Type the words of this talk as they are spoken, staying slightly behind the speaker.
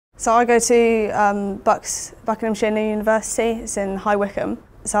So I go to Buckinghamshire New University. It's in High Wycombe.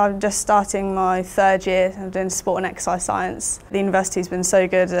 So I'm just starting my third year. I'm doing sport and exercise science. The university's been so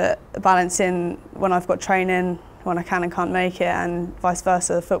good at balancing when I've got training, when I can and can't make it, and vice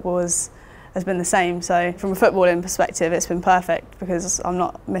versa. Football has been the same. So from a footballing perspective, it's been perfect because I'm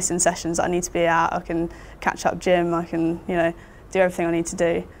not missing sessions that I need to be at. I can catch up gym. I can, do everything I need to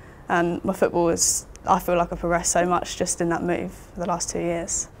do. And my football I feel like I've progressed so much just in that move for the last 2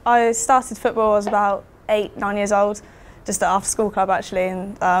 years. I started football when I was about 8, 9 years old, just at after school club actually,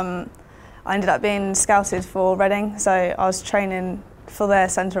 and I ended up being scouted for Reading, so I was training for their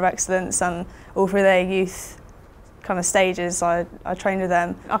centre of excellence, and all through their youth kind of stages I trained with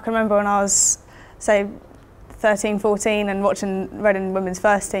them. I can remember when I was, say, 13, 14 and watching Reading women's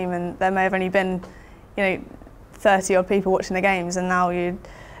first team, and there may have only been 30 odd people watching the games, and now you're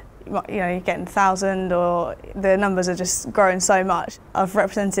getting 1,000, or the numbers are just growing so much. I've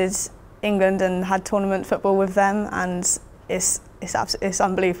represented England and had tournament football with them, and it's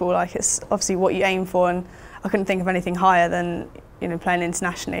unbelievable. Like, it's obviously what you aim for, and I couldn't think of anything higher than playing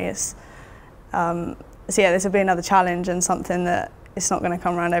internationally. So yeah, this will be another challenge and something that it's not going to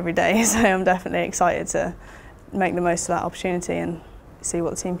come around every day. So I'm definitely excited to make the most of that opportunity and see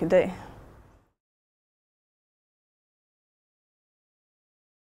what the team can do.